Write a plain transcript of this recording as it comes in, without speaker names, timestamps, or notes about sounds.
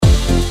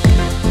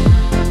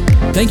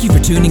Thank you for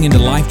tuning into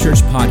Life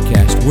Church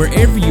Podcast.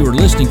 Wherever you are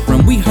listening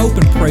from, we hope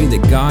and pray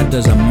that God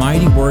does a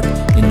mighty work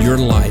in your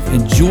life.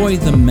 Enjoy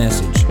the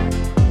message.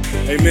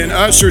 Amen.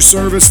 Usher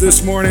service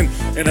this morning,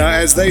 and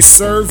as they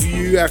serve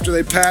you, after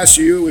they pass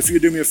you, if you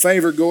do me a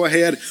favor, go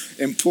ahead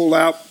and pull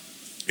out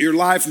your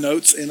life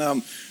notes, and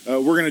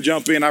we're going to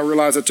jump in. I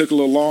realize I took a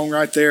little long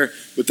right there,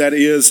 but that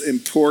is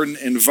important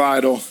and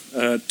vital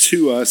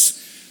to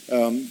us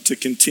to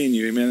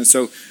continue. Amen. And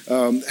so,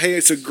 hey,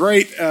 it's a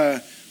great...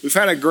 We've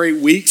had a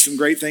great week. Some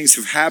great things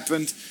have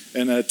happened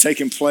and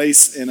taken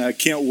place, and I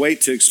can't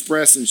wait to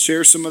express and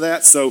share some of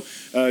that. So,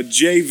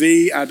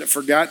 JV, I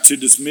forgot to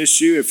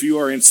dismiss you. If you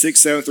are in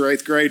 6th, 7th, or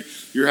 8th grade,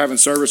 you're having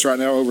service right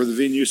now over the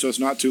venue, so it's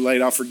not too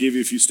late. I'll forgive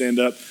you if you stand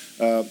up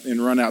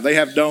and run out. They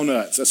have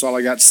donuts. That's all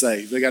I got to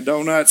say. They got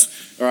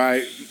donuts. All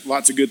right,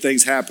 lots of good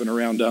things happen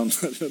around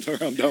donuts.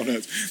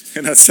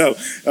 And so,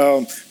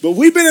 but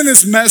we've been in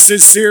this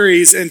message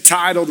series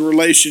entitled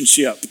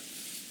Relationship.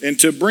 And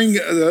to bring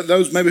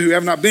those maybe who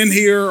have not been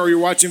here, or you're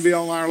watching via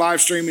online or live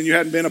stream and you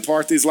hadn't been a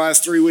part these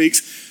last 3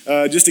 weeks,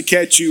 just to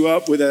catch you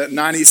up with a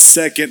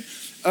 90-second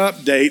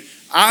update,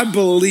 I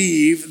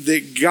believe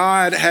that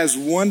God has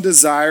one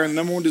desire, and the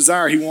number one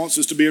desire, He wants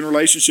us to be in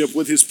relationship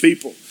with His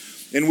people.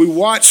 And we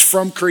watched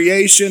from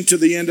creation to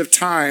the end of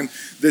time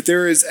that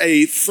there is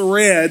a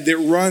thread that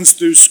runs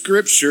through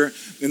Scripture,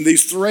 and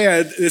this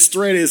thread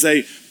is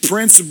a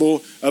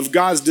principle of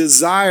God's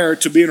desire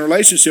to be in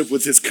relationship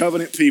with His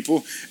covenant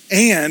people,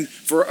 and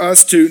for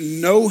us to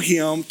know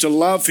Him, to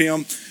love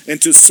Him,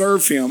 and to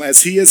serve Him,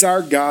 as He is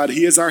our God,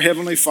 He is our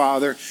Heavenly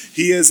Father,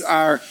 He is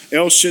our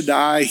El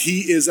Shaddai,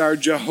 He is our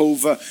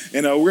Jehovah.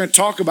 And we're going to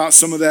talk about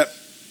some of that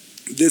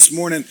this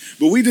morning,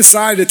 but we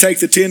decided to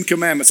take the 10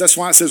 Commandments. That's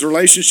why it says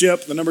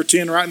relationship, the number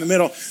 10 right in the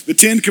middle, the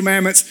 10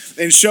 Commandments,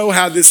 and show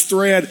how this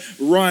thread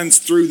runs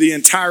through the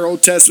entire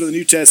Old Testament and the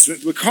New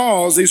Testament,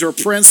 because these are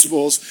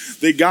principles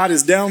that God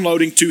is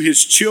downloading to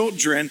His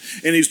children,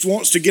 and He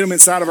wants to get them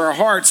inside of our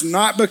hearts,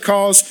 not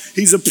because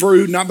He's a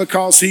prude, not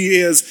because He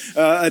is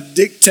a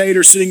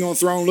dictator sitting on a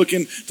throne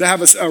looking to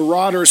have a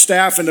rod or a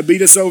staff and to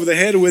beat us over the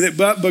head with it,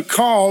 but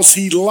because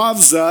He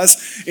loves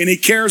us and He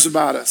cares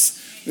about us.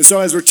 And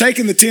so as we're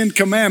taking the 10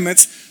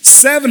 Commandments,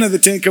 7 of the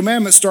 10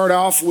 Commandments start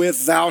off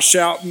with thou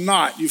shalt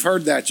not. You've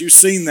heard that. You've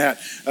seen that.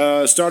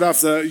 Start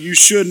off the you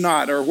should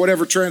not, or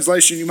whatever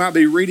translation you might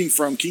be reading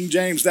from. King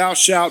James, thou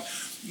shalt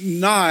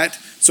not.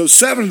 So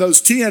 7 of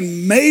those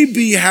 10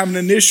 maybe have an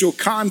initial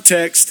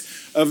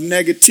context of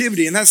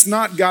negativity, and that's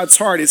not God's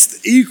heart.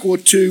 It's equal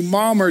to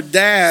mom or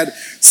dad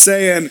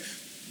saying,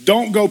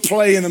 don't go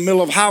play in the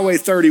middle of Highway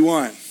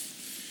 31.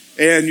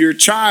 And your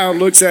child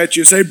looks at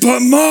you and say, but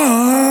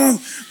mom,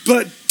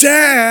 but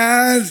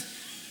dad,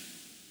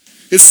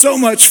 it's so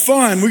much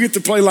fun. We get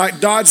to play like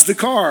dodge the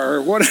car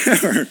or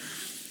whatever.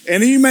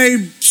 And you may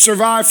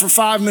survive for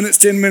 5 minutes,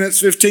 10 minutes,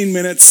 15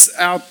 minutes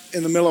out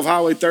in the middle of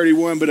Highway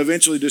 31, but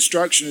eventually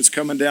destruction is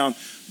coming down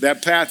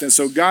that path. And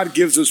so God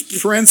gives us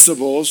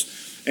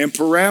principles and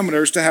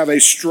parameters to have a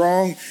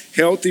strong,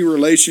 healthy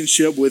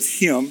relationship with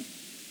Him.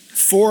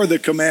 4 of the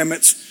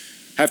commandments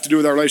have to do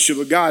with our relationship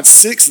with God.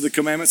 6 of the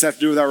commandments have to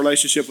do with our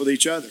relationship with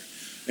each other.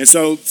 And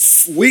so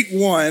week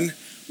 1,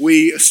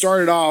 we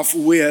started off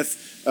with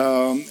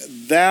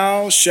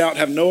thou shalt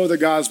have no other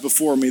gods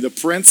before me, the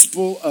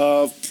principle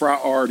of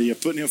priority,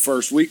 of putting Him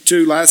first. Week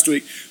 2, last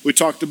week, we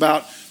talked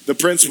about the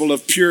principle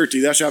of purity.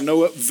 Thou shalt have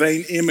no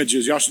vain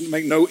images. Y'all should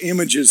make no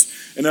images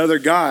and other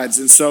gods.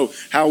 And so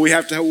how we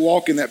have to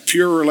walk in that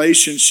pure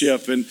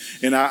relationship. And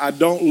I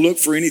don't look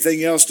for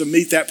anything else to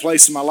meet that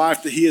place in my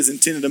life that He has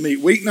intended to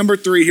meet. Week number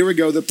 3, here we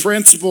go. The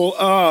principle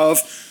of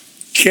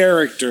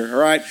character. All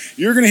right.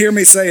 You're going to hear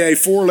me say a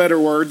 4-letter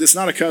word. That's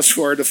not a cuss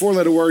word. The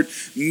 4-letter word,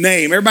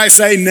 name. Everybody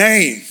say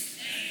name.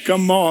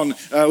 Come on.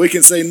 We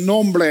can say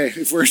nombre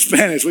if we're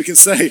Spanish. We can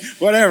say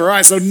whatever. All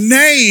right. So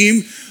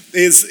name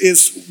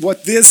is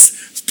what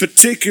this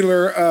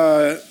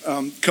particular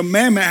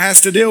commandment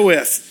has to deal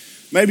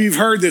with. Maybe you've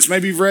heard this.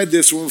 Maybe you've read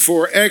this one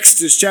before.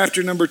 Exodus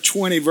chapter number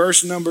 20,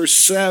 verse number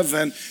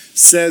 7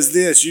 says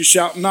this, you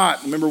shall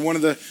not. Remember one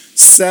of the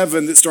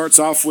 7 that starts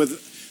off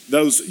with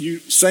those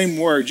same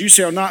words. You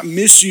shall not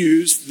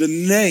misuse the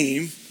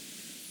name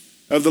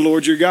of the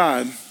Lord your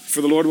God,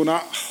 for the Lord will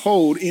not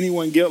hold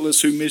anyone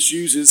guiltless who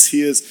misuses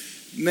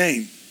His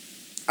name.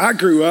 I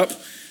grew up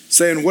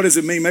saying, what does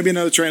it mean? Maybe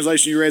another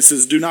translation you read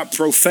says, do not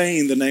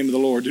profane the name of the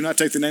Lord. Do not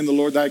take the name of the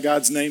Lord thy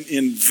God's name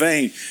in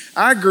vain.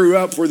 I grew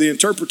up where the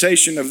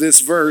interpretation of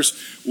this verse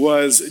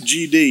was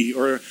GD,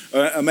 or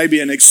maybe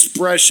an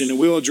expression, and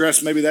we'll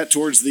address maybe that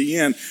towards the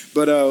end,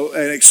 but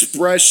an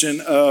expression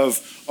of,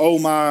 oh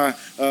my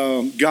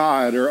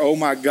God, or oh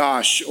my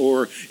gosh,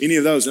 or any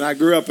of those. And I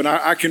grew up, and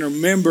I can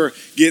remember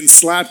getting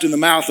slapped in the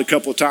mouth a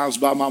couple of times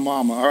by my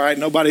mama. All right,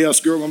 nobody else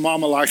grew up with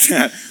mama like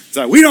that. It's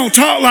like, we don't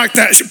talk like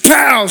that. It's your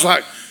pals.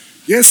 Like,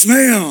 yes,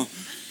 ma'am.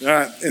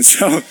 And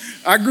so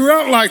I grew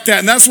up like that.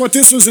 And that's what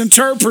this was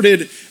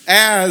interpreted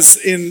as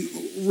in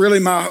really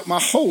my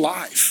whole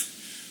life.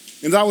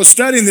 And as I was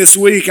studying this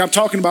week, I'm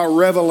talking about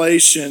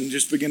revelation,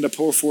 just begin to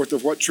pour forth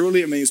of what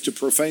truly it means to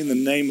profane the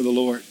name of the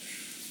Lord.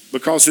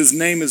 because his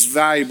name is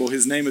valuable.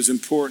 His name is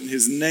important.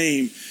 His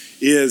name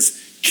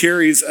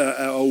carries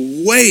a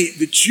weight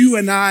that you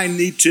and I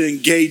need to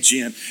engage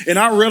in. And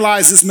I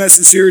realize this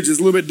message series is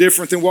a little bit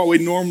different than what we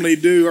normally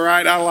do, all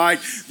right? I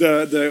like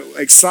the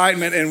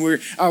excitement,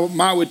 and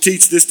I would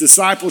teach this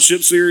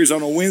discipleship series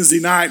on a Wednesday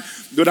night,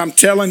 but I'm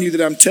telling you,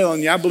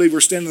 I believe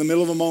we're standing in the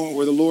middle of a moment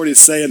where the Lord is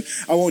saying,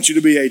 I want you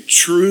to be a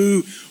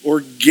true,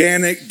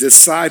 organic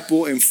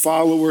disciple and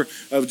follower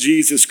of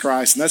Jesus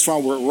Christ. And that's why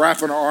we're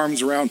wrapping our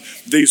arms around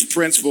these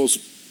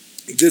principles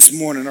this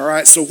morning, all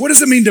right? So what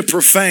does it mean to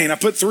profane? I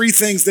put 3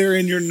 things there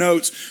in your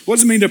notes. What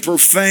does it mean to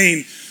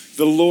profane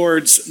the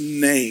Lord's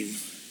name?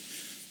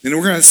 And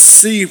we're going to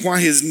see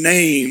why his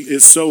name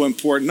is so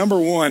important. Number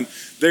 1,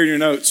 there in your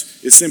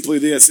notes, is simply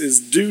this, is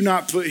do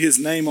not put his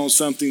name on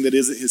something that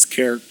isn't his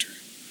character.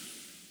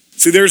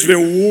 See, there's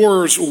been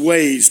wars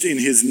waged in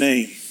his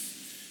name.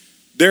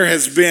 There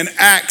has been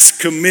acts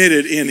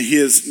committed in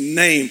his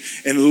name,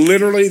 and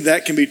literally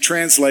that can be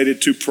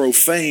translated to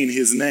profane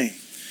his name.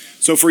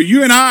 So for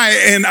you and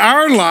I in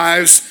our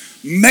lives,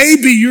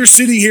 maybe you're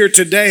sitting here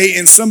today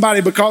and somebody,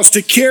 because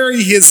to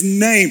carry his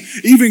name,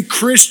 even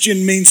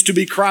Christian means to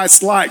be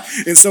Christ-like.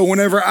 And so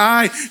whenever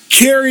I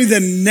carry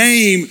the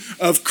name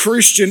of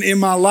Christian in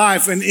my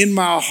life and in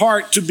my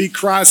heart to be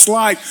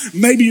Christ-like,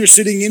 maybe you're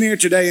sitting in here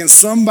today and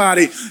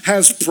somebody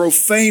has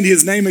profaned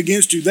his name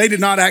against you. They did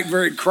not act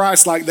very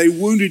Christ-like. They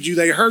wounded you.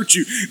 They hurt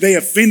you. They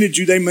offended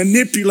you. They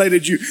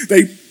manipulated you.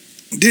 They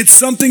did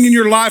something in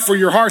your life or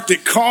your heart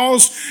that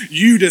caused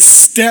you to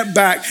step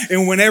back.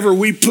 And whenever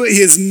we put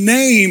his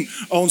name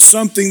on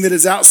something that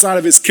is outside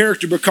of his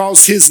character,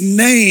 because his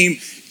name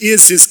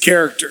is his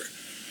character.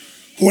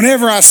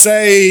 Whenever I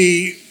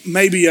say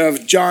maybe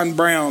of John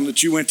Brown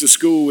that you went to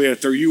school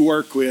with or you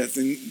work with,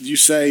 and you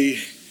say,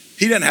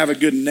 he doesn't have a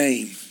good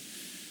name,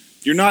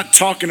 you're not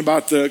talking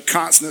about the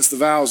consonants, the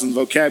vowels, and the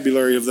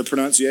vocabulary of the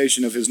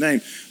pronunciation of his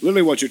name.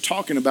 Literally what you're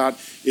talking about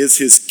is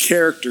his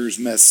character's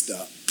messed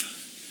up.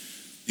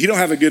 He don't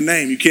have a good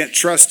name. You can't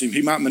trust him.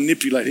 He might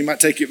manipulate. He might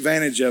take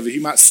advantage of it. He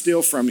might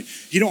steal from you.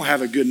 He don't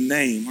have a good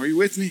name. Are you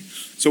with me?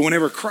 So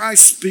whenever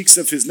Christ speaks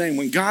of his name,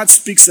 when God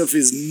speaks of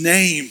his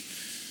name,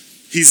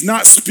 he's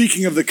not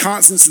speaking of the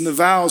consonants and the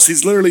vowels.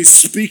 He's literally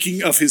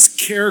speaking of his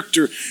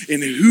character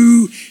and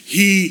who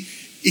he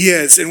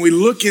is. And we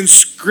look in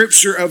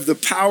scripture of the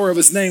power of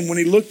his name. When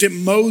he looked at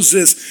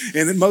Moses,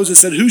 and Moses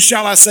said, who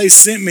shall I say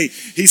sent me?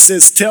 He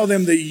says, tell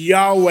them that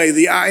Yahweh,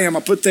 the I am. I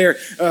put there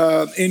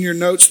in your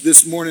notes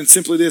this morning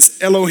simply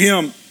this,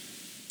 Elohim.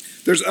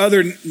 There's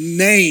other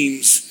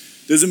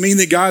names. Does it mean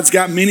that God's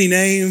got many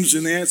names?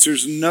 And the answer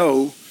is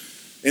no.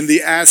 In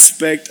the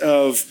aspect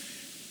of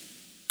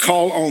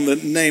call on the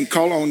name,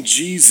 call on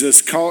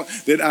Jesus,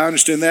 that I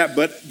understand that,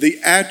 but the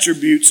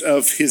attributes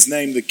of his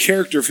name, the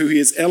character of who he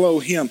is,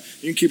 Elohim,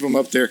 you can keep them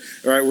up there.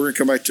 All right, we're going to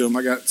come back to them.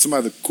 I got some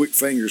of the quick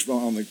fingers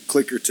on the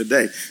clicker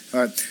today.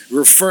 All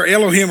right.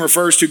 Elohim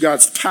refers to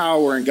God's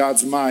power and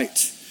God's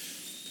might.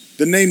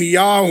 The name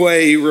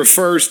Yahweh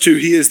refers to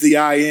he is the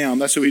I am.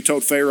 That's who he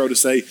told Pharaoh to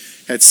say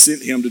had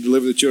sent him to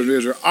deliver the children of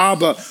Israel.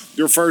 Abba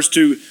refers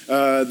to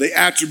the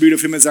attribute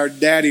of him as our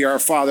daddy, our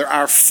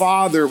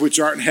father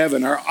which art in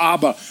heaven, our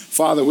Abba,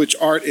 Father which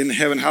art in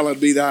heaven, hallowed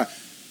be thy,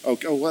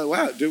 wow,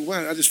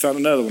 I just found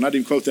another one. I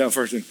didn't quote that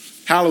first thing.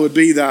 Hallowed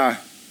be thy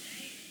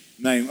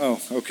name. Oh,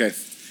 okay.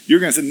 You're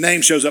going to say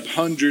name shows up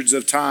hundreds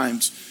of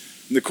times.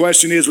 And the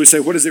question is, we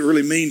say, what does it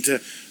really mean to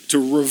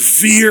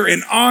revere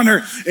and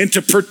honor and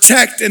to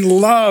protect and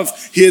love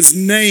his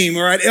name?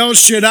 All right, El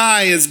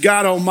Shaddai is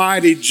God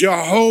Almighty,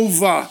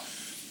 Jehovah.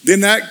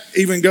 Then that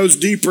even goes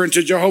deeper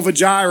into Jehovah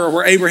Jireh,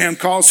 where Abraham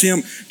calls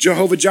him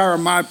Jehovah Jireh,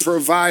 my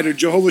provider.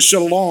 Jehovah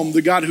Shalom,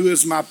 the God who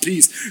is my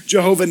peace.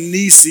 Jehovah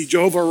Nisi,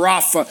 Jehovah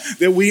Rapha,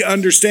 that we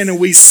understand and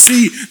we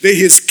see that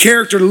his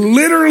character,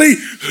 literally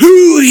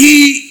who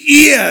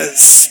he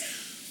is.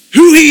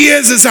 Who he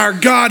is our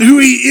God. Who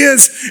he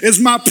is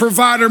my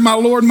provider, my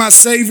Lord, my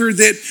Savior,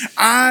 that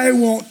I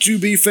want to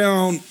be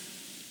found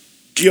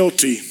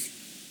guilty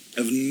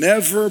of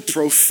never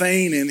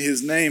profaning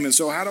his name. And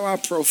so how do I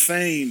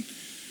profane?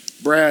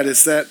 Brad,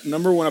 it's that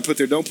number 1 I put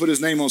there. Don't put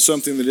his name on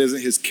something that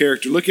isn't his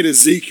character. Look at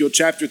Ezekiel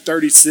chapter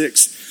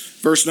 36,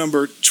 verse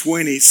number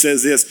 20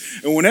 says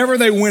this. And whenever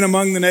they went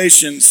among the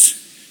nations,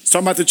 it's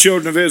talking about the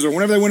children of Israel.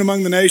 Whenever they went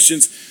among the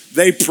nations,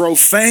 they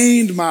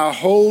profaned my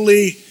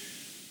holy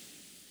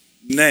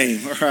name.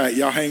 All right,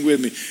 y'all hang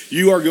with me.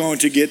 You are going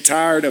to get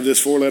tired of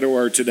this 4-letter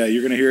word today.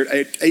 You're going to hear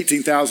it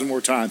 18,000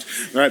 more times.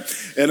 All right.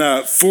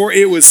 And for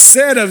it was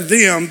said of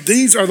them,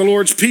 these are the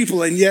Lord's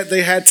people, and yet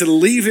they had to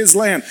leave his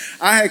land.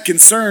 I had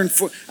concern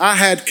for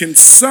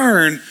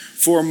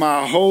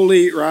my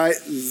holy, right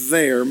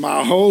there,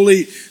 my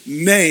holy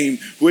name,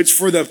 which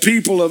for the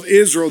people of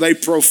Israel, they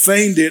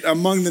profaned it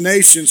among the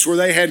nations where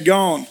they had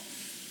gone.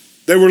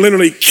 They were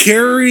literally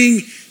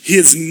carrying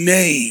his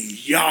name,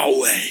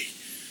 Yahweh.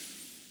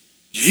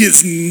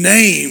 his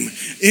name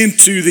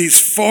into these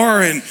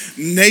foreign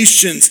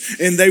nations,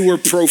 and they were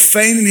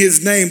profaning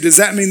his name. Does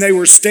that mean they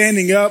were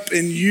standing up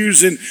and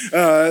using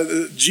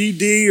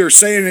GD or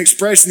saying an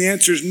expression? The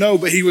answer is no,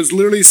 but he was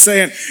literally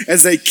saying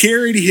as they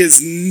carried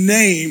his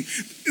name,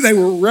 they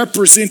were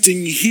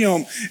representing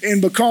him,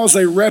 and because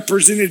they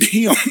represented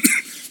him,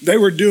 they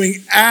were doing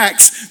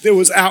acts that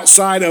was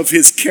outside of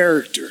his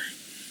character.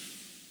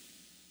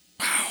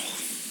 Wow.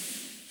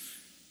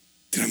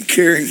 That I'm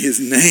carrying his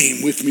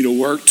name with me to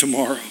work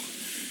tomorrow.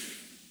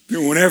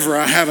 And whenever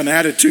I have an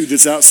attitude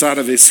that's outside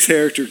of his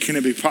character, can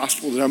it be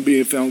possible that I'm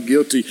being found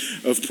guilty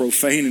of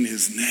profaning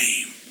his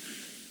name?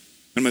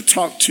 I'm going to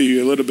talk to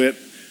you a little bit.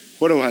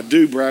 What do I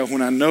do, Brad,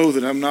 when I know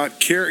that I'm not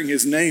carrying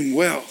his name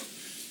well?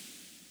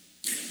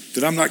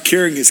 That I'm not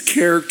carrying his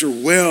character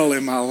well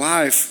in my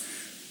life?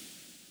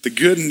 The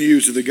good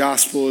news of the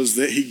gospel is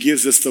that he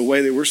gives us the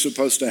way that we're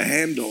supposed to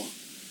handle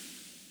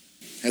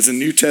as a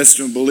New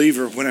Testament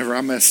believer whenever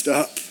I messed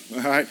up.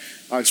 All right,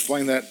 I'll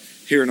explain that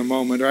here in a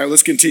moment. All right,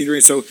 let's continue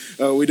reading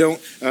so we don't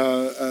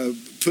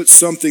put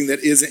something that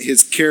isn't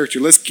his character.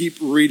 Let's keep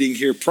reading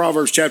here.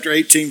 Proverbs chapter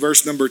 18,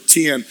 verse number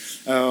 10.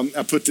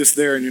 I put this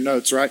there in your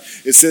notes, right?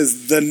 It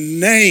says, the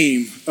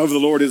name of the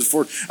Lord is a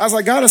fortress. I was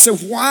like, God, I said,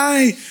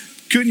 why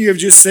couldn't you have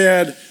just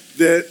said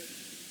that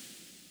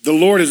the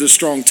Lord is a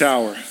strong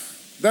tower?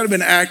 That would have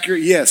been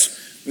accurate, yes.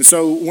 And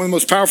so one of the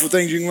most powerful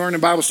things you can learn in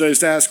Bible study is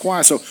to ask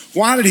why. So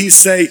why did he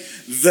say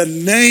the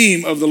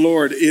name of the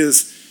Lord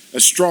is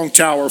a strong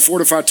tower, a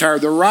fortified tower?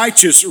 The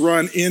righteous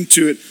run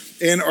into it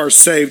and are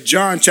saved.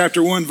 John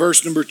chapter 1,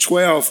 verse number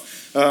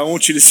 12. I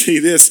want you to see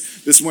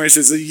this morning. It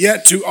says,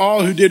 yet to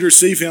all who did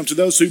receive him, to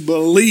those who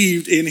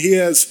believed in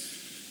his.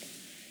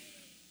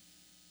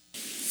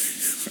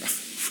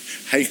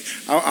 Hey,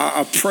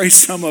 I pray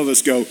some of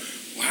us go,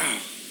 wow.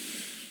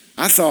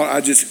 I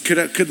thought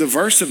could the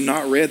verse have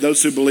not read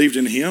those who believed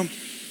in him?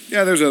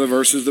 Yeah, there's other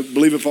verses that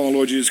believe upon the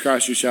Lord Jesus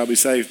Christ, you shall be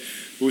saved.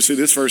 But we see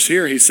this verse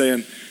here, he's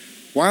saying,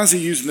 why is he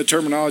using the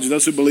terminology,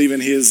 those who believe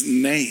in his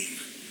name?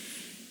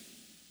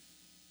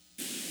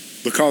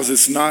 Because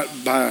it's not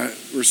by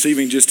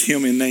receiving just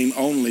him in name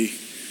only.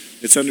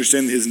 It's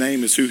understanding his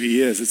name is who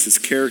he is. It's his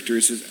character,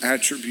 it's his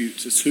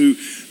attributes. It's who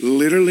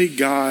literally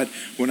God,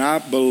 when I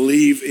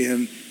believe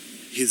in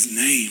his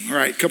name. All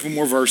right, a couple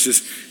more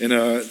verses, and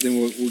then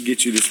we'll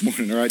get you this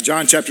morning. All right,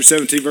 John chapter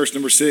 17, verse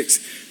number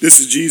 6. This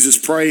is Jesus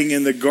praying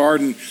in the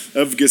Garden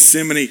of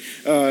Gethsemane,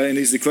 and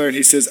he's declaring,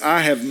 he says, I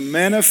have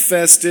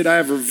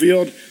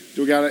revealed,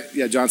 do we got it?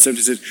 Yeah, John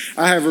 17 says,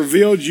 I have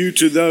revealed you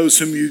to those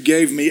whom you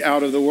gave me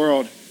out of the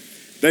world.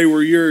 They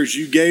were yours.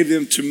 You gave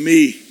them to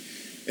me,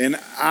 and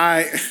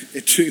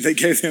they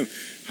gave them,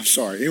 I'm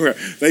sorry. Anyway,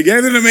 they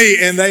gave it to me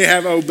and they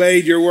have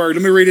obeyed your word.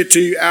 Let me read it to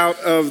you out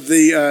of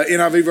the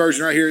NIV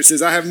version right here. It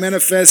says, I have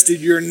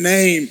manifested your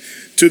name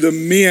to the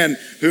men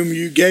whom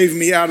you gave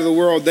me out of the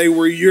world. They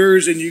were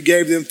yours and you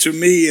gave them to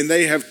me and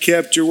they have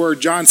kept your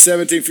word. John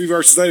 17, a few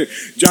verses later,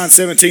 John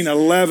 17,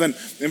 11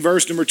 and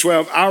verse number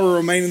 12. I will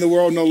remain in the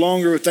world no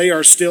longer, but they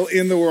are still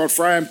in the world.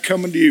 For I am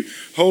coming to you.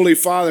 Holy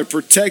Father,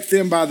 protect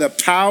them by the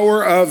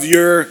power of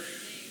your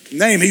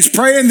name. He's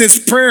praying this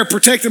prayer,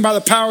 protect them by the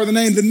power of the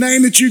name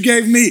that you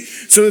gave me,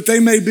 so that they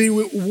may be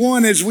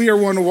one as we are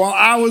one. While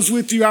I was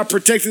with you, I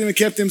protected them and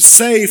kept them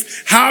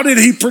safe. How did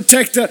he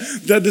protect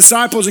the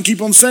disciples and keep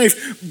them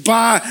safe?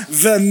 By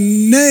the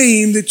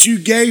name that you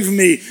gave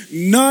me.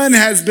 None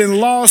has been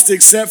lost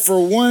except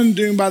for one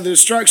doomed by the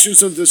destruction,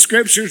 so the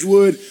scriptures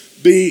would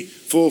be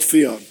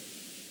fulfilled.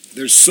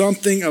 There's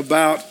something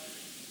about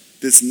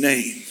this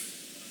name,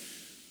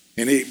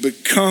 and it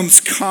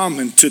becomes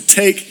common to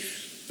take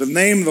the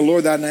name of the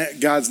Lord thy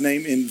God's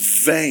name in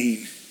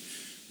vain.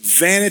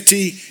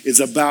 Vanity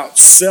is about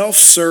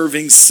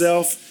self-serving,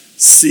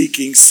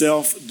 self-seeking,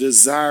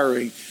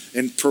 self-desiring.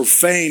 And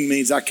profane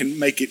means I can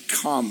make it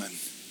common.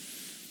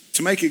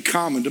 To make it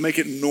common, to make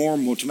it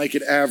normal, to make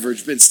it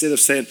average. But instead of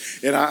saying,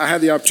 and I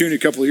had the opportunity a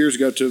couple of years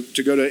ago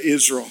to go to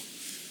Israel.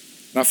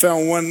 And I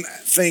found one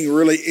thing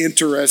really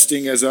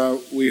interesting as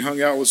we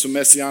hung out with some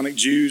Messianic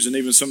Jews and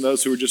even some of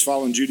those who were just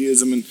following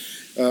Judaism and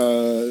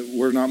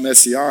were not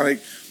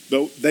Messianic.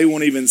 But they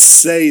won't even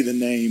say the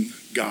name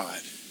God.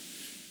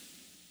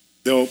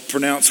 They'll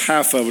pronounce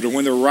half of it. Or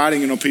when they're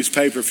writing it on a piece of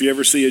paper, if you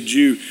ever see a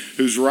Jew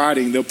who's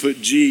writing, they'll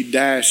put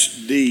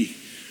G-D.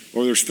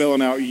 Or they're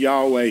spelling out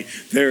Yahweh.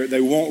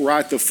 They won't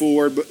write the full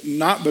word, but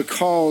not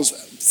because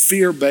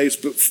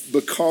fear-based, but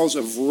because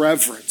of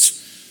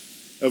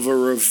reverence, of a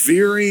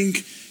revering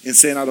and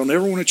saying, I don't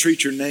ever want to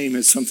treat your name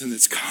as something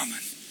that's common.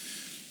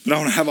 But I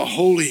want to have a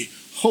holy,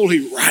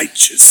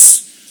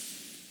 righteous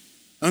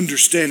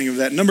understanding of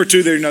that. Number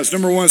two there, you notice.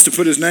 Number one is to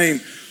put his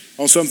name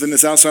on something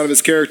that's outside of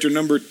his character.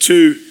 Number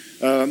two,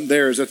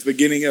 there is at the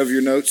beginning of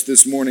your notes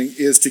this morning,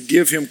 is to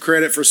give him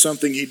credit for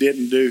something he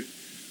didn't do.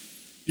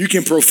 You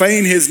can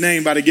profane his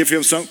name by to give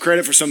him some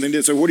credit for something he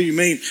did. So what do you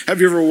mean? Have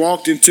you ever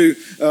walked into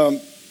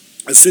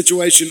a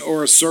situation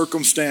or a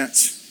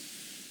circumstance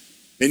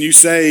and you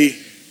say,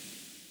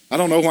 I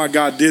don't know why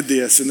God did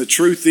this. And the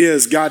truth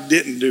is, God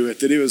didn't do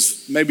it. That it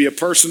was maybe a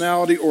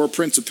personality or a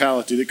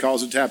principality that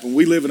caused it to happen.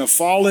 We live in a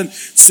fallen,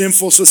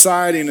 sinful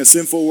society in a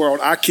sinful world.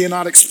 I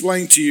cannot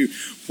explain to you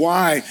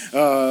why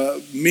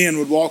men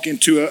would walk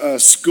into a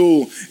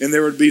school and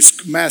there would be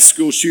mass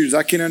school shootings.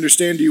 I can't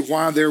understand to you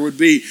why there would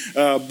be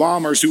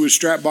bombers who would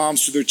strap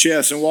bombs to their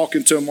chest and walk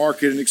into a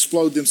market and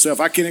explode themselves.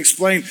 I can't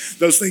explain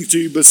those things to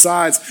you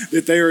besides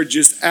that they are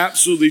just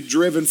absolutely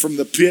driven from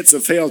the pits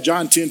of hell.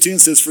 John 10:10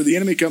 says, for the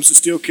enemy comes to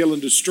steal, kill,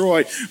 and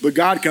destroy, but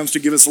God comes to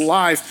give us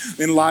life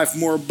and life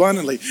more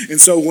abundantly.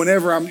 And so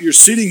whenever you're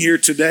sitting here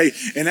today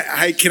and,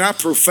 hey, can I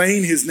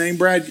profane his name,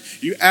 Brad?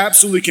 You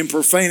absolutely can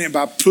profane it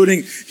by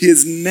putting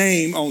his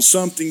name on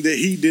something that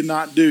he did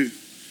not do.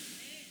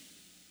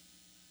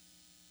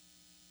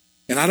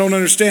 And I don't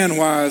understand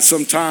why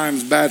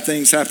sometimes bad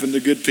things happen to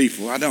good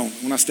people. I don't.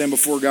 When I stand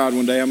before God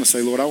one day, I'm going to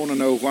say, Lord, I want to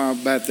know why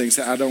bad things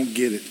happen. I don't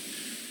get it.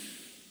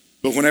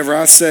 But whenever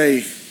I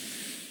say,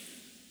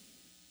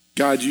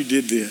 God, you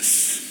did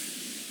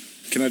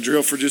this. Can I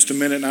drill for just a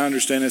minute? And I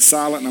understand it's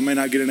silent and I may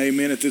not get an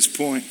amen at this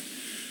point.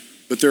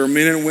 But there are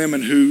men and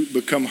women who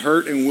become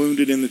hurt and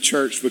wounded in the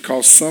church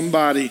because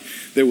somebody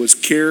that was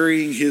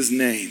carrying his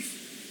name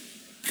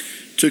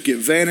took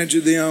advantage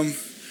of them,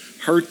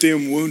 hurt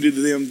them, wounded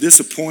them,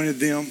 disappointed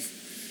them.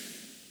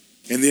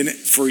 And then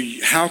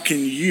how can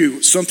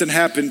you, something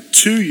happened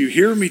to you.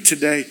 Hear me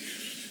today.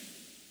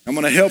 I'm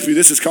going to help you.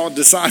 This is called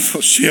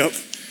discipleship.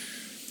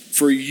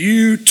 For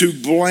you to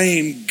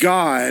blame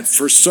God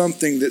for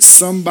something that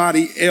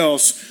somebody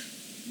else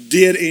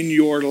did in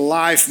your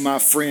life, my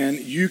friend,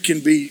 you can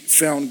be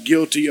found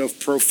guilty of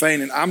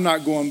profaning. I'm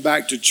not going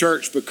back to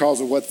church because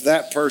of what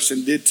that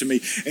person did to me.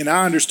 And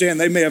I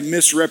understand they may have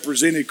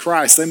misrepresented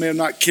Christ. They may have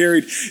not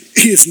carried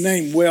his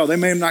name well. They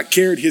may have not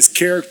carried his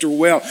character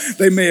well.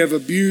 They may have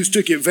abused,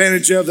 took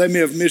advantage of. They may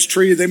have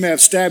mistreated. They may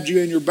have stabbed you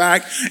in your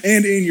back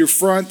and in your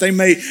front. They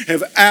may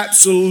have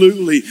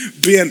absolutely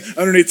been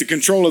underneath the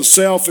control of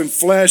self and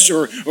flesh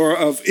or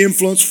of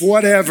influence,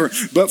 whatever.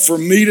 But for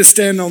me to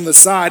stand on the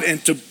side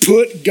and to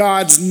put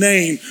God's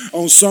name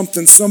on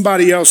something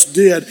somebody else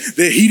did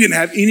that he didn't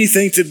have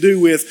anything to do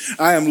with,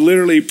 I am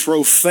literally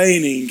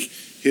profaning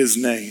his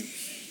name.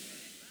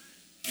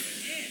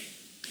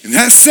 And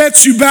that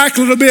sets you back a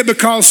little bit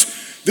because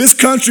this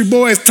country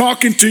boy is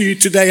talking to you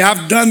today.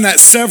 I've done that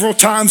several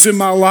times in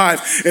my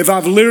life. If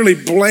I've literally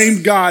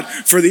blamed God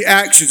for the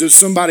actions of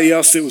somebody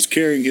else that was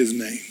carrying his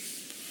name.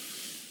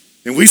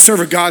 And we serve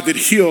a God that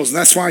heals. And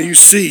that's why you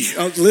see,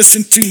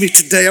 listen to me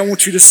today. I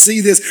want you to see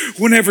this.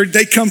 Whenever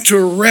they come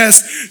to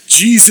arrest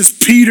Jesus,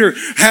 Peter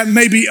had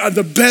maybe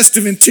the best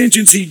of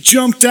intentions. He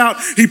jumped out,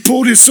 he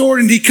pulled his sword,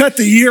 and he cut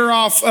the ear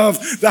off of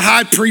the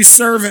high priest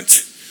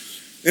servant.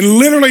 And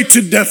literally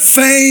to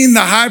defame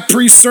the high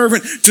priest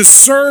servant, to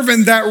serve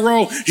in that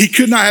role, he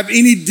could not have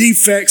any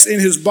defects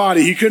in his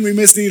body. He couldn't be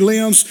missing any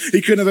limbs.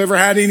 He couldn't have ever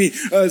had any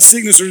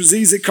sickness or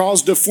disease that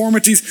caused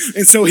deformities.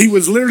 And so he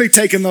was literally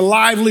taking the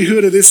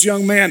livelihood of this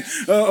young man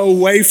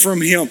away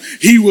from him.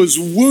 He was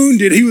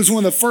wounded. He was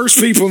one of the first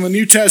people in the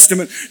New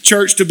Testament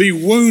church to be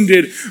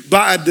wounded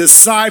by a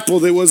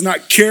disciple that was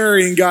not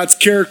carrying God's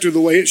character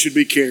the way it should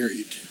be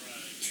carried.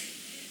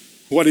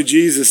 What did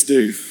Jesus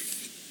do?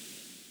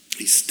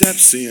 He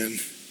steps in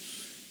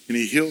and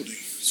he healed him.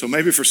 So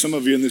maybe for some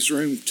of you in this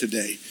room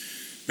today,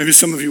 maybe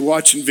some of you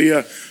watching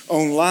via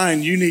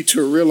online, you need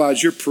to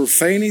realize you're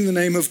profaning the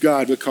name of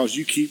God because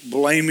you keep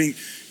blaming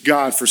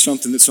God for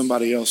something that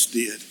somebody else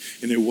did.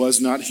 And it was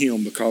not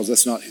him because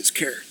that's not his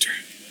character.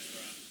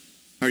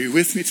 Are you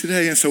with me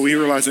today? And so we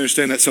realize and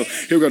understand that. So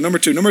here we go. Number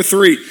 2. Number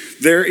 3,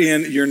 there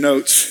in your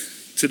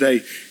notes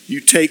today,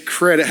 you take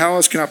credit. How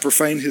else can I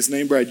profane his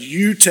name, Brad?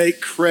 You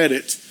take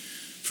credit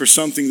for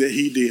something that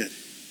he did.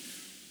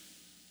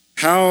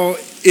 How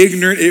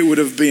ignorant it would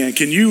have been.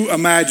 Can you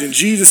imagine?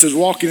 Jesus is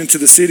walking into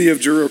the city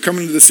of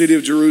coming to the city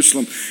of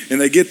Jerusalem, and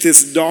they get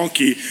this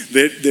donkey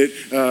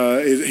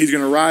that he's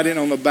going to ride in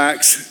on the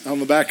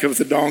back of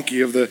the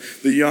donkey of the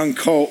young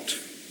colt.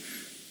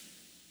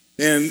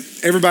 And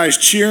everybody's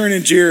cheering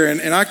and jeering,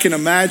 and I can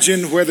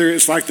imagine whether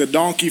it's like the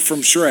donkey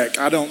from Shrek.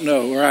 I don't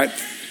know, all right?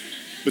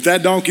 But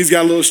that donkey's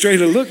got a little straight.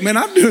 Look, man,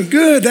 I'm doing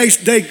good.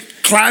 They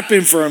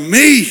clapping for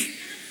me.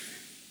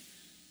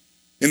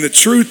 And the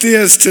truth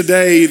is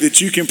today that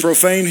you can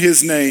profane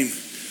his name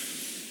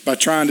by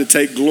trying to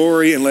take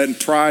glory and letting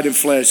pride and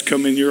flesh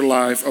come in your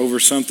life over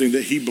something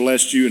that he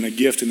blessed you and a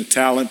gift and a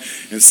talent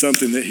and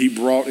something that he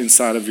brought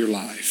inside of your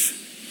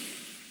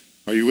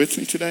life. Are you with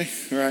me today?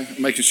 All right,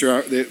 making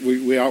sure that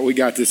we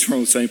got this on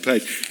the same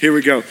page. Here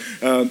we go.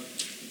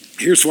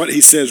 Here's what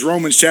he says,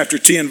 Romans chapter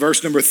 10,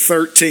 verse number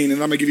 13.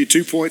 And I'm going to give you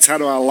 2 points. How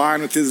do I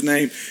align with his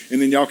name?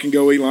 And then y'all can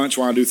go eat lunch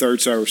while I do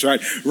third service. All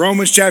right,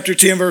 Romans chapter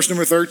 10, verse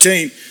number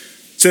 13.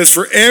 Says,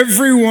 for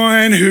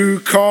everyone who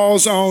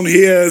calls on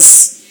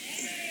his,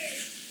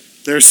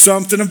 there's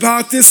something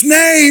about this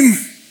name.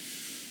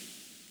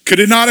 Could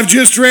it not have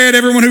just read,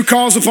 everyone who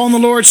calls upon the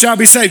Lord shall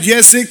be saved?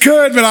 Yes, it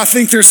could, but I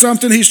think there's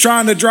something he's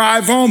trying to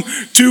drive home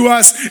to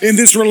us in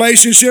this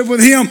relationship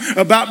with him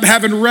about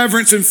having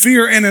reverence and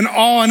fear and an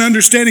awe and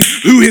understanding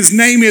who his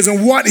name is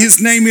and what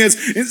his name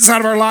is inside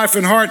of our life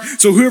and heart.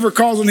 So whoever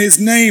calls on his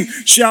name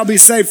shall be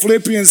saved.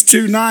 Philippians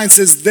 2:9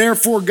 says,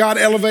 therefore God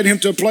elevated him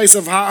to a place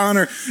of high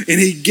honor, and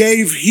he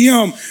gave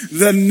him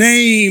the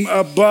name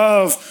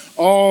above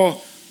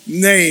all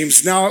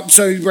names. Now,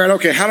 so Brad,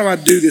 okay, how do I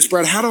do this,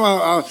 Brad? How do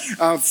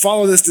I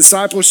follow this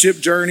discipleship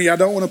journey? I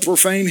don't want to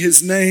profane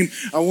his name.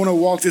 I want to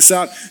walk this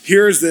out.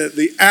 Here's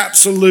the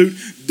absolute,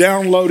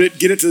 download it,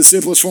 get it to the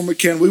simplest form we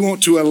can. We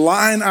want to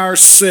align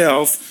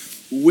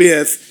ourselves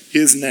with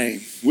his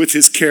name, with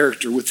his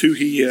character, with who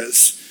he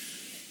is.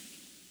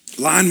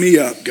 Line me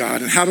up,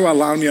 God. And how do I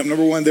line me up?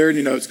 Number one there in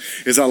your notes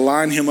is I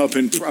line him up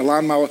and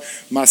align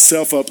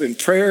myself up in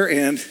prayer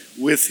and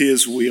with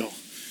his will.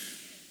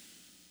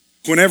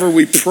 Whenever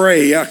we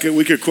pray,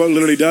 we could quote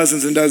literally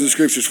dozens and dozens of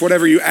scriptures.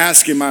 Whatever you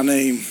ask in my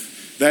name,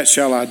 that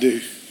shall I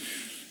do.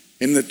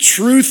 And the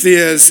truth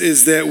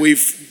is that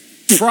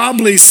we've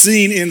probably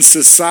seen in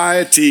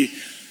society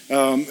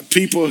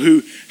people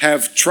who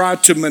have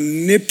tried to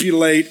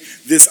manipulate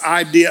this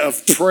idea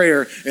of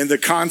prayer and the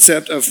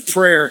concept of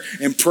prayer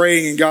and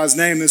praying in God's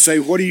name and say,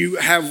 what do you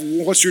have?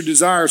 What's your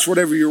desires?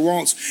 Whatever your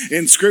wants.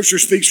 And scripture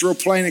speaks real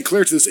plain and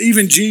clear to this.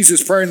 Even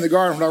Jesus praying in the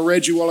garden, when I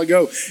read you a while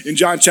ago in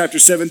John chapter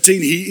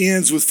 17, he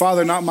ends with,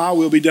 Father, not my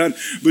will be done,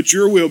 but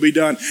your will be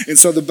done. And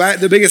so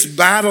the biggest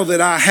battle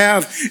that I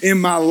have in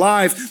my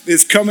life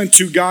is coming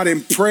to God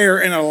in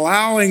prayer and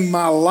allowing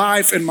my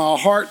life and my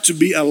heart to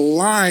be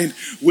aligned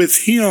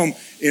with him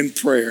in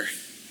prayer.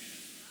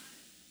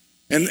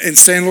 And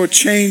saying, Lord,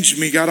 change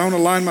me. God, I want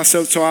to align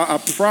myself. So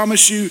I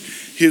promise you,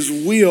 his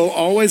will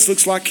always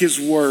looks like his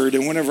word.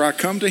 And whenever I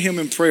come to him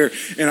in prayer,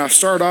 and I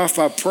start off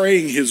by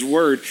praying his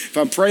word. If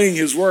I'm praying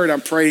his word, I'm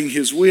praying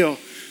his will.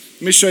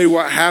 Let me show you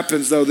what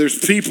happens, though. There's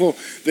people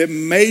that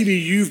maybe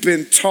you've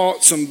been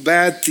taught some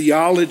bad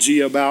theology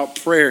about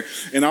prayer.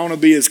 And I want to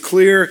be as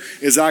clear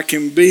as I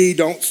can be.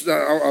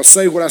 I'll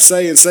say what I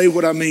say and say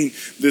what I mean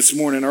this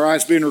morning. All right,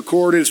 it's being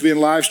recorded. It's being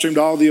live streamed,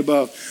 all the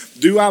above.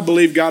 Do I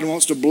believe God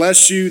wants to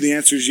bless you? The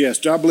answer is yes.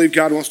 Do I believe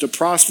God wants to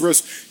prosper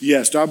us?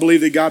 Yes. Do I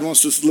believe that God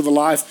wants us to live a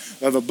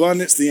life of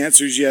abundance? The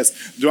answer is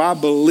yes. Do I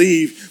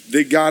believe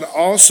that God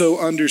also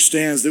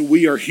understands that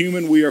we are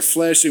human, we are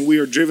flesh, and we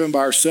are driven by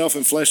our self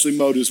and fleshly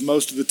motives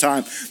most of the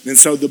time? And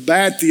so the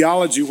bad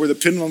theology where the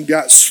pendulum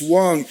got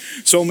swung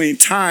so many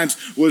times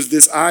was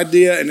this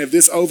idea, and if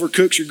this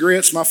overcooks your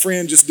grits, my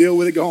friend, just deal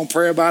with it, go home,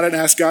 pray about it, and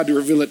ask God to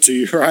reveal it to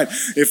you, right?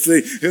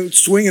 If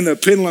swinging the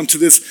pendulum to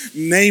this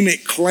name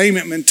it, claim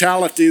it mentality,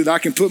 that I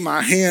can put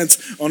my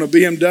hands on a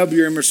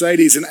BMW or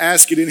Mercedes and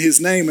ask it in his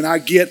name, and I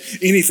get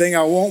anything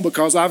I want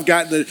because I've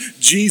got the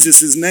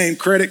Jesus' name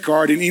credit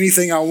card, and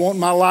anything I want in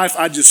my life,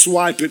 I just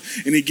swipe it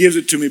and he gives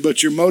it to me.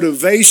 But your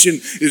motivation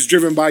is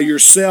driven by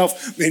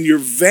yourself and your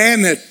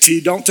vanity.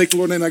 Don't take the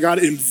Lord's name of God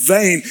in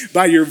vain.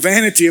 By your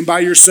vanity and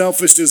by your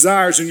selfish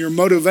desires, and your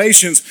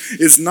motivations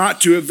is not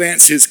to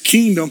advance his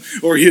kingdom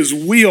or his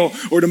will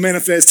or to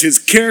manifest his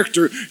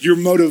character. Your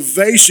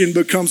motivation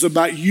becomes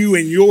about you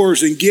and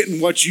yours and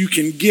getting what you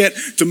can get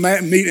to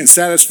meet and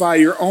satisfy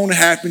your own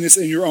happiness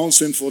and your own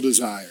sinful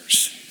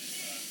desires.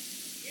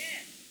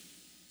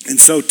 And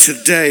so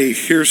today,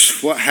 here's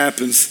what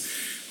happens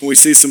when we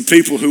see some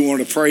people who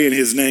want to pray in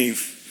his name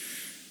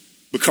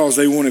because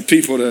they wanted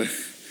people to,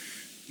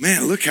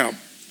 man, look how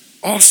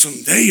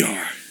awesome they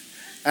are.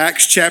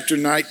 Acts chapter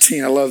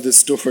 19. I love this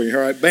story. All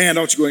right, band,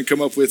 don't you go ahead and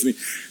come up with me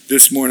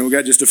this morning. We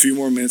got just a few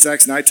more minutes.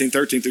 Acts 19,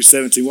 13 through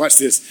 17. Watch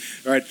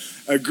this. All right,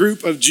 a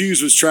group of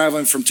Jews was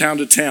traveling from town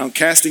to town,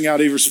 casting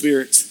out evil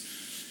spirits.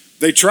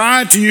 They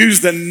tried to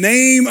use the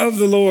name of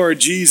the Lord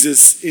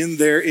Jesus in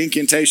their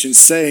incantations,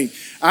 saying,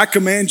 I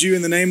command you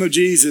in the name of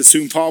Jesus,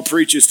 whom Paul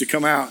preaches, to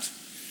come out.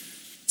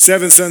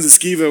 7 sons of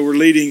Sceva were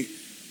leading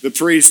the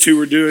priests who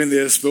were doing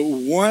this, but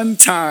one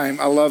time,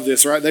 I love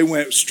this, right? They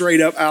went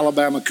straight up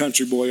Alabama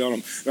country boy on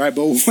them, right?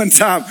 But one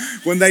time,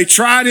 when they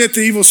tried it,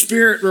 the evil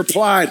spirit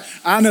replied,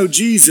 I know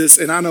Jesus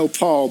and I know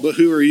Paul, but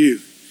who are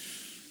you?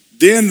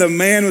 Then the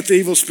man with the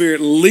evil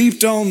spirit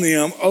leaped on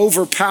them,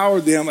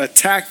 overpowered them,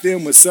 attacked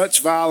them with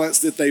such violence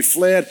that they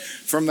fled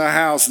from the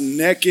house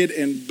naked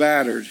and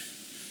battered.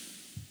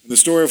 And the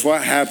story of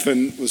what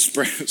happened was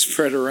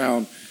spread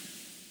around.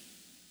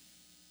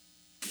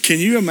 Can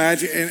you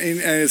imagine? And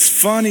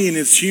it's funny and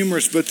it's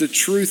humorous, but the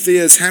truth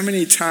is, how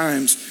many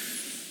times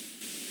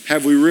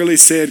have we really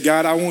said,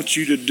 God, I want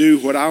you to do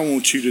what I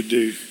want you to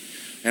do.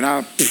 And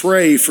I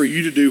pray for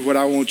you to do what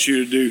I want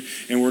you to do.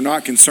 And we're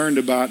not concerned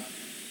about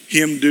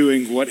him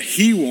doing what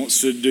he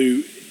wants to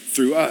do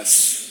through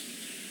us.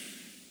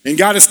 And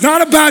God, it's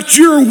not about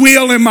your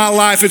will in my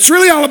life. It's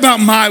really all about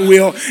my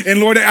will. And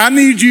Lord, I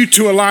need you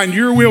to align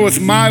your will with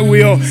my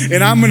will.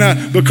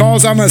 And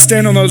because I'm going to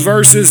stand on those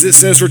verses that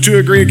says, where two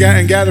agree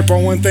and gather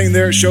upon one thing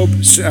there, so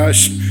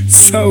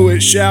it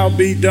shall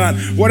be done.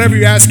 Whatever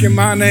you ask in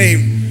my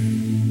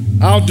name,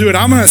 I'll do it.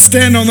 I'm going to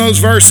stand on those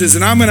verses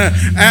and I'm going to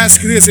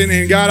ask this.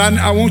 And God,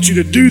 I want you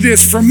to do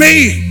this for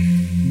me.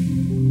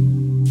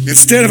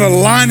 Instead of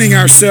aligning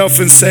ourselves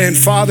and saying,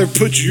 Father,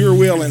 put your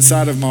will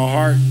inside of my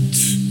heart.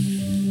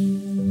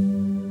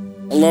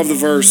 I love the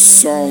verse,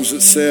 Psalms,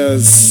 that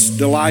says,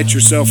 delight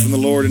yourself in the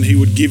Lord and he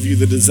would give you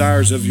the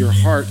desires of your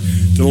heart.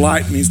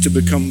 Delight means to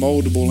become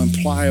moldable and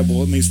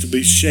pliable. It means to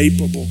be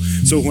shapeable.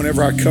 So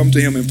whenever I come to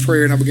him in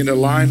prayer and I begin to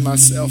align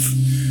myself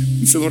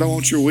and say, Lord, I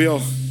want your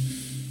will.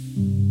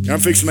 And I'm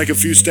fixing to make a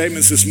few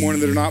statements this morning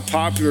that are not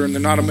popular and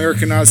they're not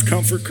Americanized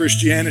comfort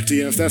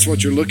Christianity. And if that's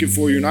what you're looking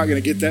for, you're not going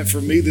to get that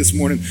from me this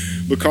morning,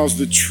 because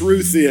the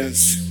truth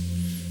is,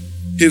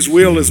 his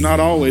will is not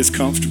always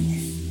comfortable.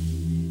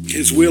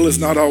 His will is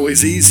not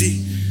always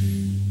easy.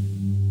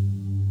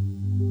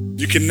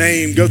 You can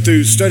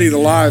study the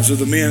lives of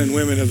the men and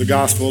women of the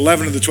gospel.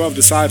 11 of the 12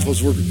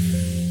 disciples were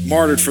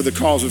martyred for the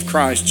cause of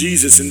Christ.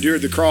 Jesus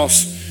endured the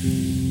cross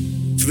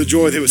for the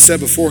joy that was set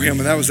before him,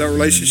 and that was our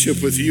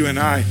relationship with you and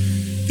I.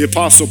 The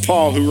Apostle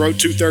Paul, who wrote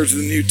 2/3 of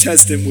the New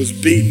Testament, was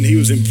beaten. He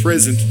was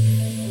imprisoned.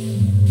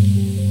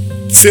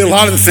 See, a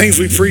lot of the things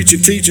we preach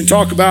and teach and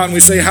talk about, and we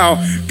say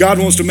how God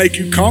wants to make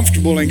you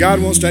comfortable and God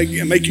wants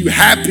to make you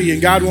happy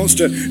and God wants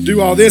to do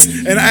all this.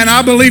 And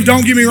I believe,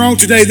 don't get me wrong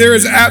today, there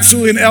is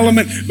absolutely an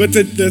element, but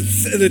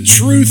the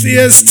truth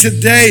is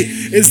today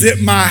is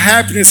that my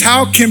happiness,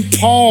 how can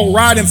Paul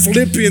write in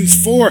Philippians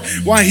 4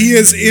 while he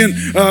is in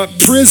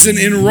prison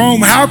in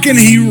Rome, how can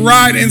he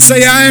write and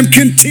say, I am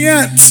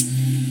content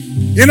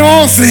in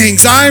all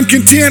things? I am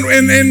content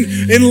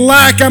in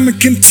lack. I'm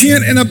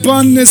content in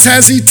abundance.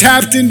 Has he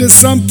tapped into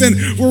something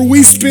where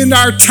we spend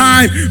our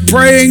time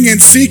praying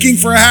and seeking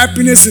for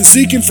happiness and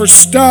seeking for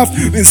stuff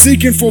and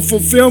seeking for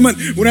fulfillment,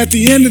 when at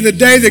the end of the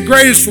day, the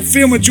greatest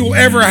fulfillment you'll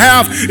ever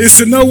have is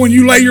to know when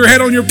you lay your head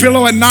on your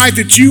pillow at night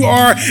that you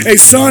are a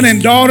son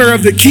and daughter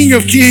of the King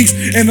of Kings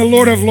and the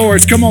Lord of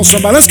Lords. Come on,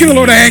 somebody. Let's give the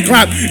Lord a hand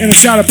clap and a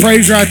shout of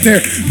praise right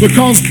there,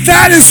 because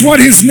that is what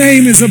his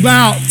name is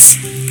about.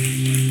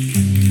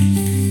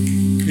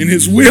 And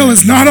his will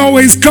is not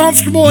always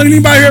comfortable. And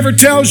anybody who ever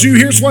tells you,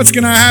 here's what's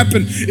going to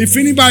happen. If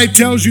anybody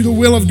tells you the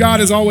will of God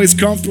is always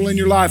comfortable in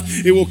your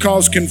life, it will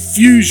cause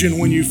confusion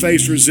when you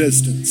face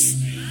resistance.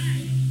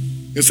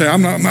 You'll say, I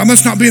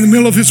must not be in the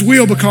middle of his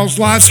will because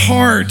life's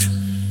hard.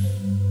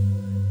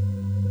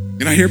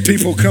 And I hear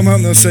people come up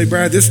and they'll say,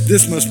 Brad,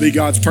 this must be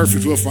God's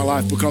perfect will for my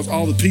life because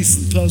all the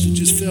pieces of the puzzle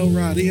just fell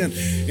right in.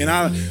 And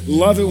I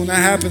love it when that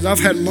happens. I've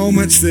had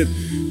moments that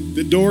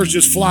the doors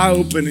just fly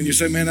open and you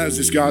say, man, that was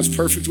just God's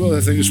perfect will.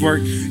 That thing just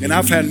worked. And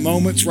I've had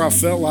moments where I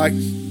felt like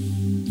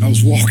I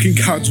was walking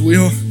God's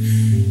will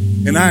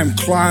and I am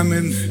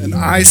climbing an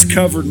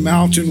ice-covered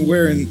mountain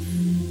wearing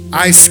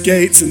ice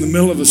skates in the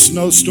middle of a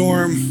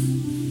snowstorm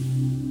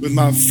with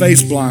my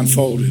face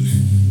blindfolded.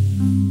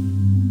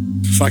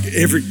 It's like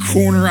every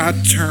corner I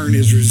turn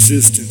is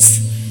resistance.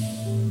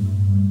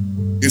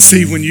 And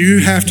see, when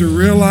you have to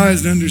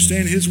realize and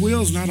understand his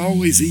will is not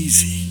always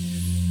easy.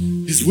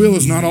 His will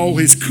is not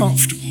always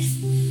comfortable.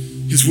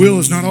 His will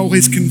is not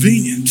always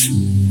convenient.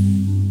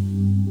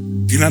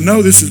 And I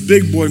know this is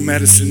big boy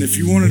medicine. If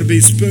you wanted to be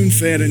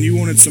spoon-fed and you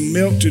wanted some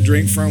milk to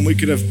drink from, we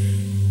could have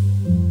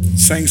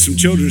sang some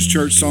children's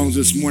church songs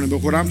this morning.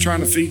 But what I'm trying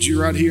to feed you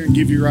right here and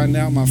give you right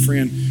now, my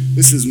friend,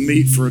 this is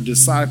meat for a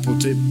disciple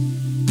to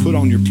put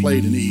on your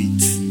plate and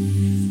eat.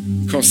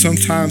 Because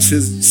sometimes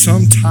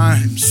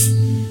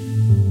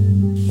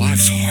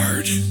life's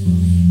hard.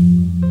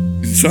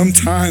 And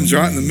sometimes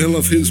right in the middle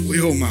of his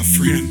will, my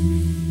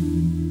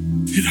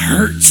friend, it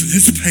hurts and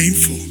it's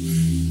painful.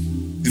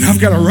 And I've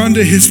got to run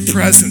to his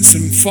presence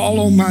and fall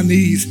on my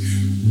knees.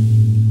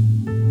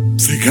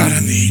 Say, God, I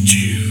need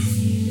you.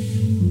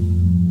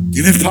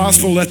 And if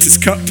possible, let this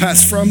cup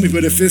pass from me.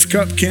 But if this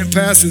cup can't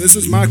pass, and this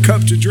is my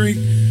cup to drink,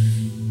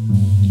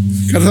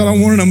 God, I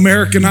don't want an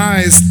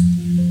Americanized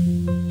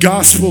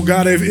gospel,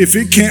 God. If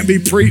it can't be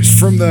preached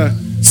from the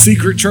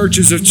secret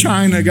churches of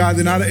China, God,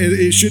 then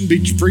it shouldn't be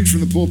preached from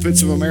the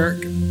pulpits of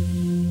America.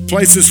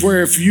 Places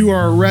where if you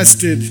are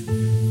arrested,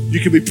 you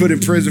could be put in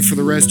prison for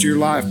the rest of your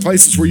life.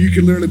 Places where you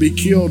could literally be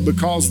killed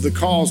because of the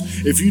cause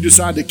if you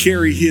decide to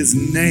carry his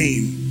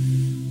name.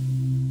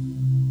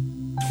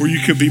 Where you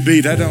could be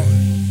beat. I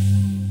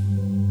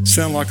don't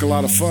sound like a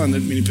lot of fun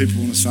that many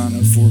people want to sign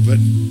up for, but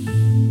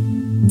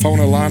if I want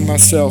to align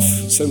myself,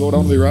 say, Lord, I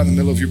want to be right in the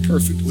middle of your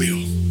perfect will.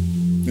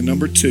 And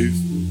number 2,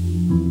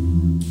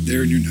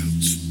 there in your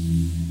notes.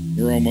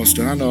 We're almost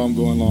done. I know I'm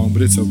going long,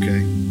 but it's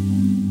okay.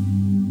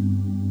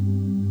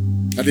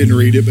 I didn't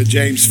read it, but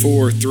James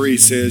 4:3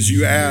 says,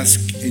 you ask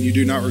and you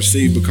do not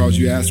receive because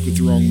you ask with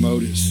the wrong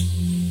motives,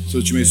 so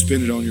that you may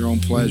spend it on your own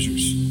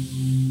pleasures.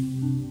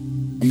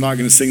 I'm not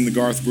going to sing the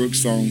Garth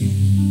Brooks song,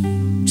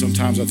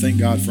 Sometimes I Thank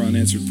God for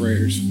Unanswered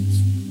Prayers,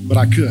 but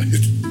I could.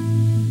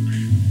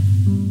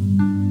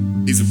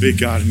 He's a big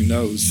God and he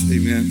knows.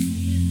 Amen.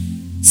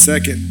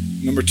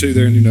 Second, number 2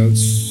 there in your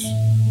notes.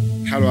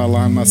 How do I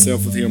align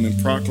myself with him? In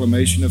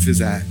proclamation of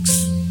his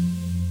acts.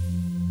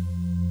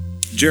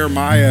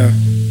 Jeremiah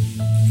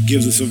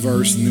gives us a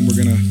verse, and then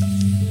we're going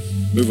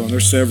to Move on.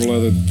 There's several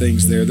other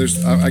things there.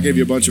 I gave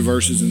you a bunch of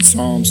verses in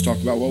Psalms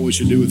talk about what we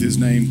should do with his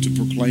name, to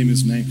proclaim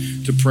his name,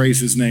 to praise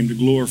his name, to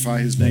glorify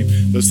his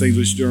name. Those things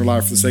we should do in our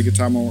life. For the sake of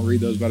time, I won't read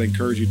those, but I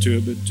encourage you to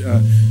it. But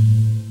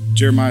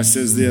Jeremiah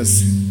says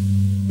this.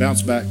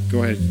 Bounce back.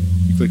 Go ahead.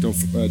 You clicked on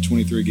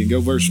 23 again.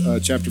 Go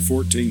chapter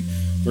 14,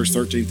 verse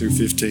 13 through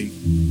 15.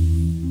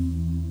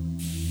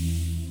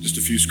 Just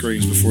a few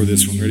screens before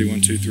this one. Ready?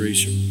 1, 2, 3.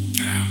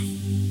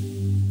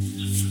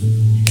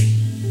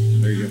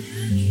 There you go.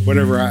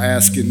 Whatever I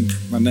ask in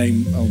my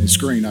name on the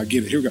screen, I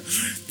get it. Here we go.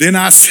 Then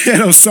I said,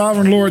 O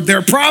sovereign Lord,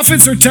 their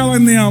prophets are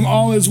telling them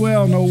all is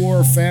well, no war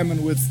or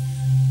famine with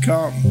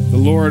come. The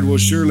Lord will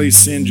surely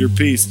send your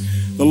peace.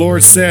 The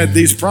Lord said,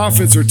 these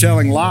prophets are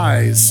telling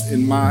lies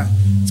in my,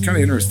 it's kind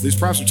of interesting. These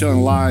prophets are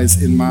telling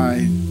lies in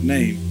my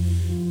name.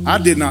 I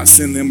did not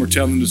send them or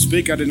tell them to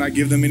speak. I did not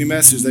give them any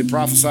message. They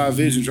prophesy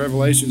visions,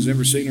 revelations,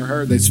 never seen or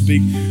heard. They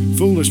speak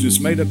foolishness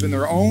made up in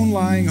their own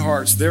lying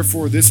hearts.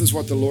 Therefore, this is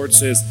what the Lord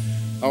says.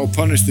 I will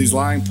punish these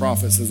lying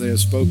prophets as they have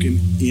spoken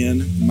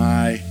in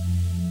my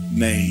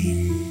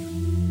name.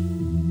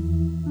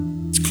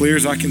 As clear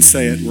as I can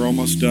say it, we're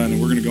almost done,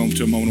 and we're going to go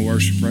into a moment of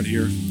worship right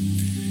here.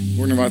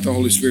 We're going to invite the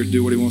Holy Spirit to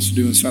do what he wants to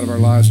do inside of our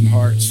lives and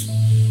hearts.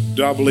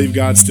 Do I believe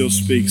God still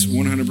speaks?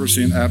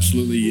 100%,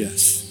 absolutely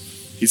yes.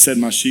 He said,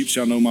 my sheep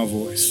shall know my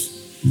voice.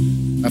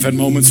 I've had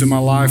moments in my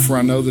life where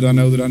I know that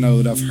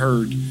I've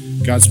heard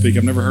God speak.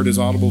 I've never heard his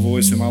audible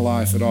voice in my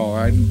life at all.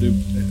 Right?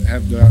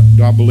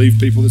 Do I believe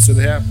people that said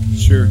they have?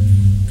 Sure,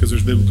 because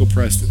there's biblical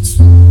precedents.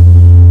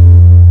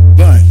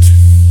 But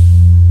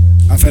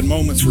I've had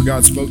moments where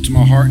God spoke to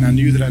my heart and I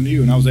knew that I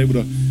knew, and I was able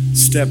to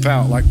step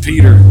out. Like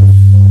Peter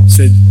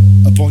said,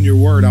 upon your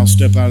word, I'll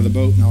step out of the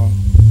boat and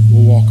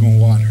we'll walk on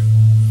water.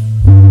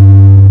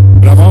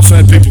 But I've also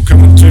had people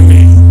come up to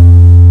me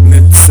and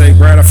they'd say,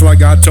 Brad, I feel like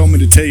God told me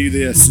to tell you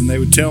this. And they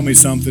would tell me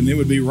something. It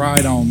would be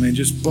right on, man.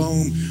 Just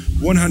boom,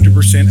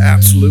 100%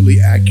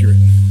 absolutely accurate.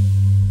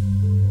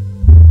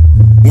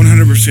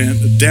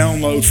 100% a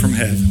download from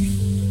heaven.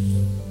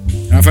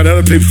 And I've had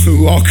other people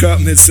who walk up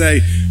and they'd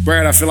say,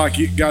 Brad, I feel like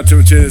God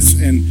told me this,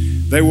 and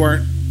they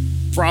weren't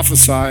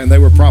prophesying, they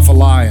were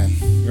prophesying,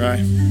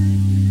 right?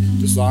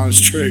 Just the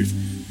honest truth.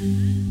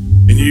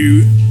 And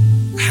you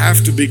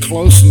have to be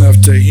close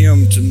enough to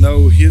him to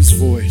know his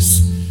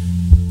voice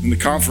and the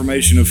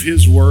confirmation of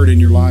his word in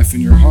your life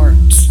and your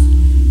hearts.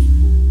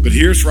 But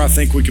here's where I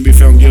think we can be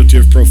found guilty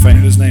of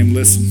profaning his name.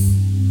 Listen.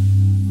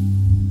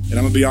 And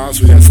I'm going to be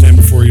honest with you, I stand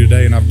before you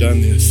today and I've done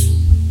this.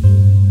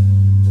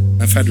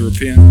 I've had to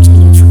repent, so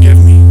Lord,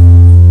 forgive me.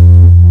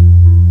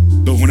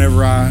 But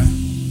whenever I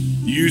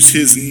use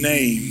his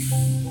name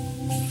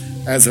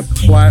as a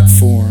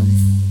platform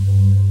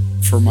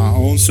for my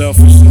own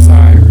selfish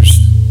desires,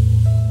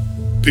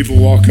 people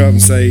walk up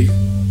and say,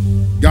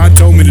 God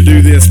told me to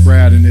do this,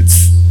 Brad, and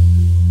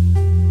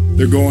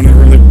they're going and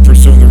really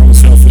pursuing their own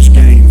selfish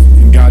gain,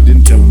 and God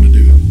didn't tell them to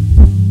do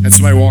it. Had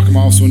somebody walk in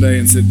my office one day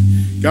and said,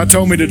 God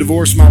told me to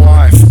divorce my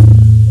wife.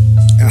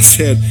 And I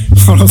said,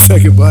 hold on a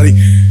second, buddy.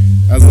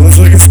 I said, let's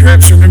look at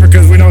scripture, remember,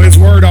 because we know his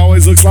word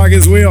always looks like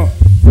his will.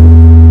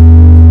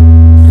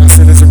 And I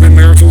said, has there been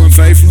marital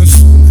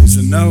unfaithfulness? And he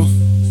said, no,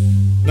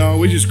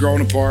 we just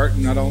grown apart,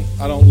 and I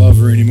don't love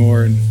her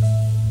anymore, and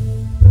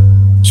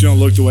she don't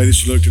look the way that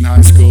she looked in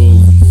high school.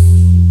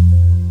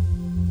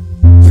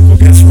 Like, well,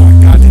 guess what?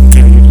 God didn't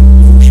tell you to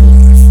divorce your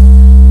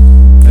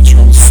wife. That's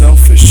your own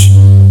selfish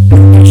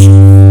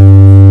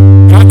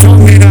ambition. God told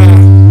me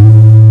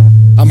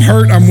I'm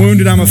hurt, I'm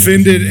wounded, I'm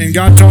offended, and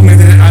God told me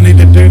that I need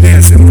to do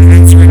this. And the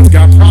answer is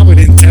God probably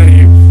didn't tell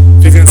you.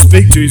 If he's going to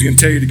speak to you, he's going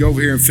to tell you to go over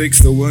here and fix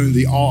the wound,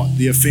 the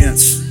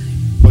offense,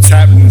 what's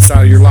happening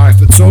inside of your life.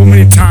 But so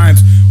many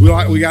times we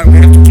have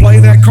to play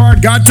that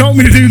card. God told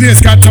me to do this.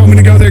 God told me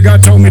to go there.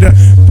 God told me to.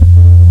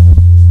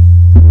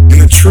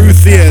 And the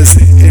truth is,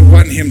 it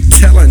wasn't him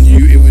telling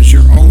you. It was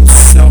your own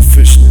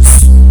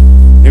selfishness.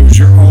 It was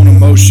your own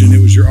emotion. It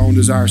was your own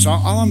desire. So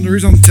the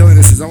reason I'm telling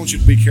this is I want you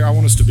to be careful. I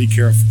want us to be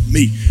careful.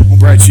 Me, I want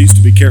Brad Sheets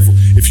to be careful.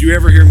 If you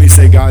ever hear me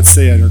say God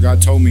said or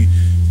God told me,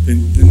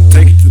 then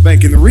take it to the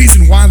bank. And the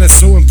reason why that's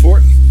so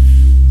important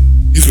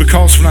is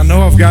because when I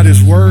know I've got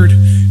his word,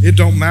 it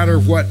don't matter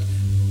what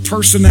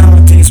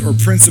personalities or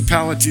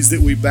principalities that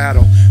we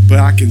battle, but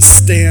I can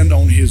stand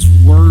on his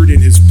word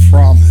and his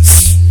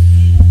promise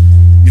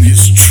and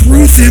his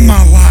truth in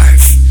my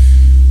life.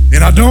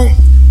 And I don't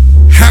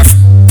have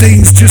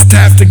things just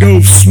have to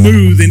go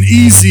smooth and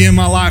easy in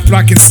my life, but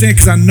I can stand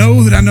because I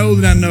know that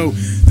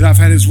I've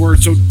had his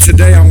word. So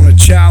today I want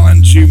to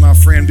challenge you, my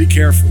friend, be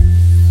careful.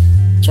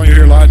 That's why you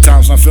hear a lot of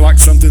times I feel like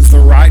something's the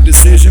right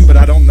decision, but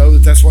I don't know that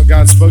that's what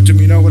God spoke to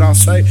me. You know what I'll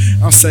say?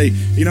 I'll say,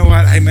 you know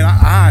what? Hey,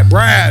 man,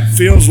 Brad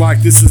feels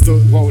like this is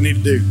what we need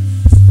to do.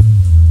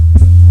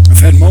 I've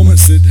had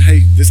moments that,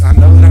 hey, I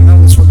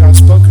know this is what God's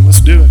spoken.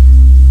 Let's do it.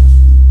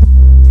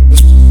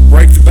 Let's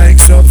break the bank,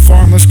 sell the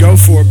farm. Let's go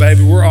for it,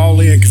 baby. We're all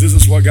in because this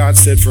is what God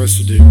said for us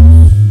to do.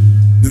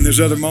 Then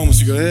there's other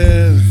moments you go,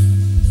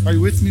 are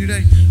you with me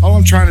today? All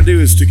I'm trying to do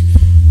is to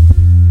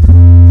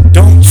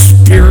don't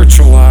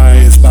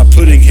spiritualize by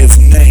putting his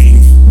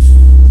name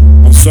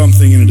on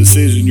something in a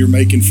decision you're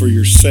making for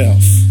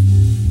yourself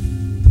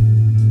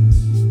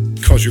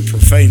because you're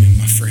profaning,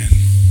 my friend.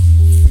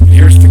 And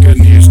here's the good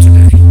news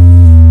today.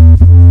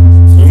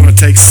 We want to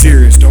take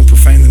serious. Don't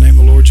profane the name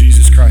of the Lord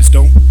Jesus Christ.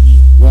 Don't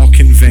walk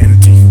in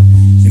vanity.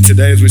 And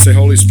today, as we say,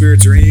 Holy Spirit,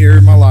 is there any area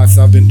of my life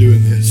that I've been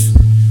doing this?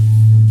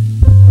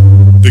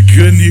 The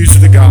good news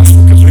of the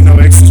gospel, because we know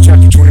Exodus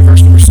chapter 20,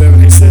 verse number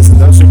 7, he says, and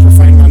those who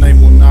profane my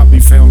name will not be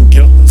found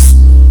guiltless.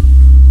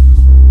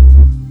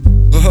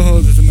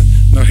 Oh,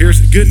 no, here's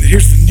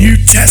the New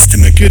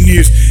Testament good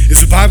news. Is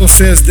the Bible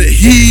says that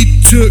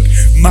he took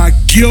my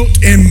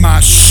guilt and my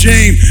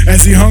shame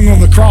as he hung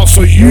on the cross.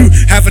 So you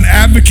have an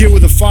advocate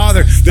with the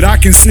Father that I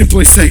can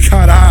simply say,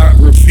 God, I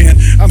repent.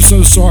 I'm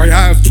so sorry.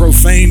 I have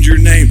profaned your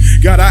name.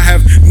 God, I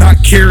have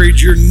not carried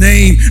your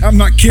name. I've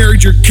not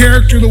carried your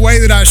character the way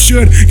that I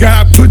should.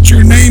 God, I put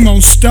your name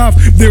on stuff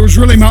that was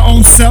really my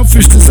own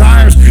selfish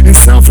desires and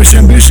selfish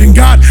ambition.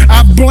 God,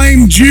 I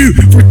blamed you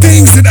for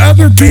things that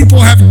other people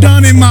have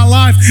done in my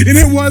life. And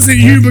it wasn't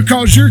you,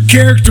 because your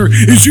character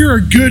is you're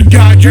a good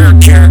God. Your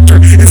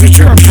character is that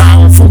you're a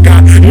powerful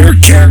God. Your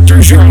character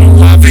is you're a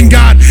loving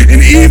God.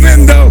 And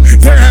even though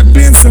there have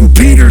been some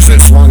Peters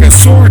that swung a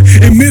sword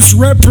and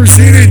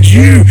misrepresented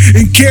you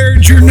and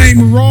carried your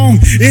name wrong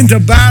into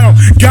battle,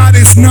 God,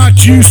 it's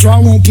not you, so I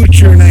won't put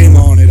your name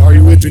on it. Are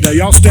you with me now?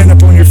 Y'all stand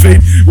up on your feet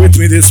with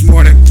me this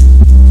morning.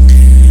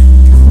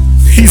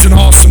 He's an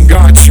awesome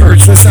God,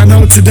 church. Listen, I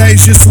know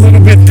today's just a little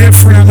bit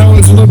different. I know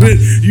it's a little bit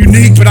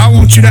unique, but I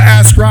want you to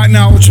ask right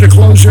now. I want you to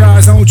close your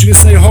eyes. I want you to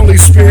say, Holy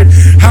Spirit,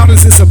 how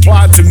does this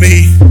apply to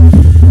me?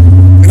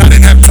 And I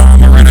didn't have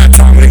time. I ran out of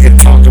time. We didn't get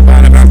to talk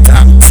about it, but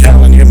I'm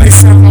telling you, it may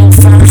sound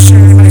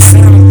old-fashioned, it may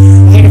sound a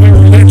little bit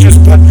religious,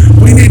 but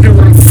we need to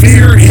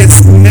revere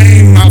his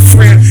name, my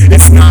friend.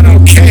 It's not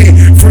okay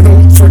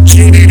for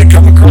GD to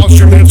come across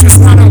your lips. It's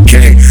not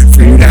okay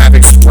for you to have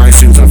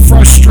expressions of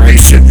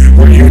frustration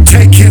where you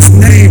take his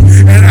name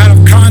and out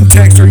of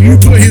context, or you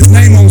put his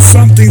name on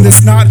something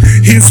that's not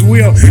his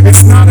will.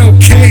 It's not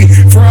okay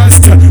for us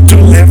to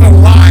live a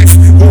life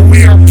where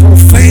we are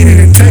profaning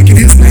and taking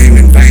his name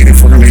in vain.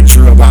 If we're going to be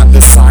true about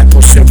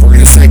discipleship, we're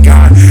going to say,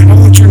 God, I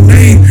want your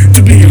name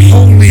to be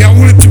holy. I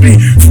want it to be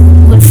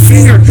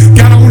revered.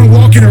 God, I want to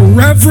walk in a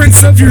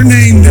reverence of your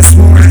name this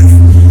morning.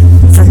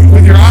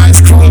 With your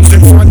eyes closed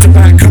and front to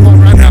back. Come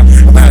on right now.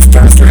 I'm going to ask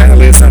Pastor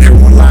Hadley out here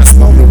one last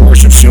moment of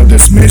worship. She'll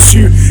dismiss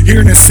you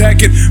here in a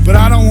second, but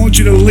I don't want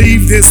you to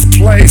leave this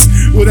place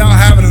without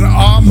having an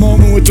awe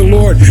moment with the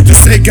Lord to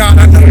say, God,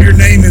 I know your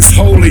name is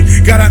holy.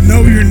 God, I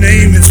know your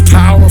name is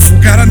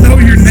powerful. God, I know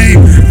your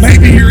name.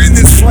 Maybe you're in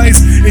this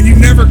place and you've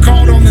never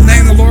called on the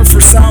name of the Lord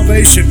for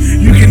salvation.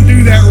 You can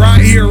do that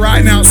right here,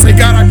 right now. Say,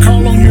 God, I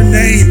call on your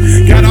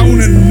name. God, I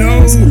want to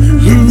know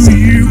who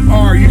you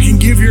are. You can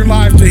give your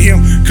life to him.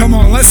 Come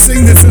on, let's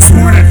sing this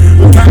morning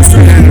with Pastor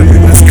Hadley.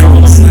 Let's call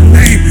on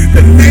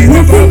the name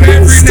above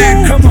every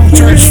name. Come on,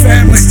 church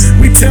family.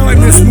 We tell him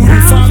this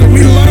morning, Father,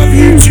 we love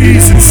you,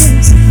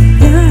 Jesus.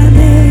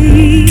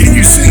 Can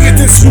you sing it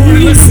this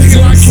morning? Let's sing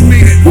it like you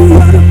mean it.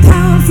 What a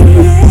powerful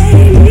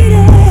name it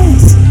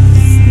is.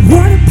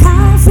 What a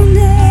powerful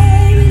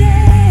name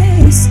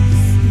it is.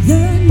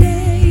 The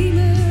name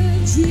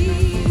of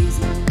Jesus.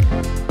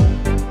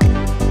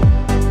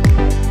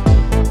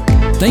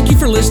 Thank you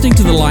for listening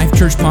to the Life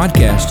Church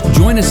Podcast.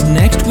 Join us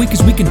next week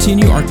as we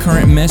continue our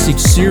current message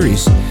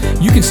series.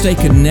 You can stay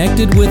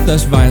connected with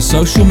us via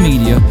social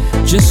media.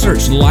 Just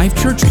search Life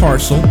Church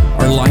Hartselle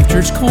or Life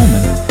Church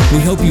Coleman. We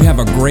hope you have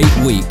a great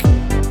week.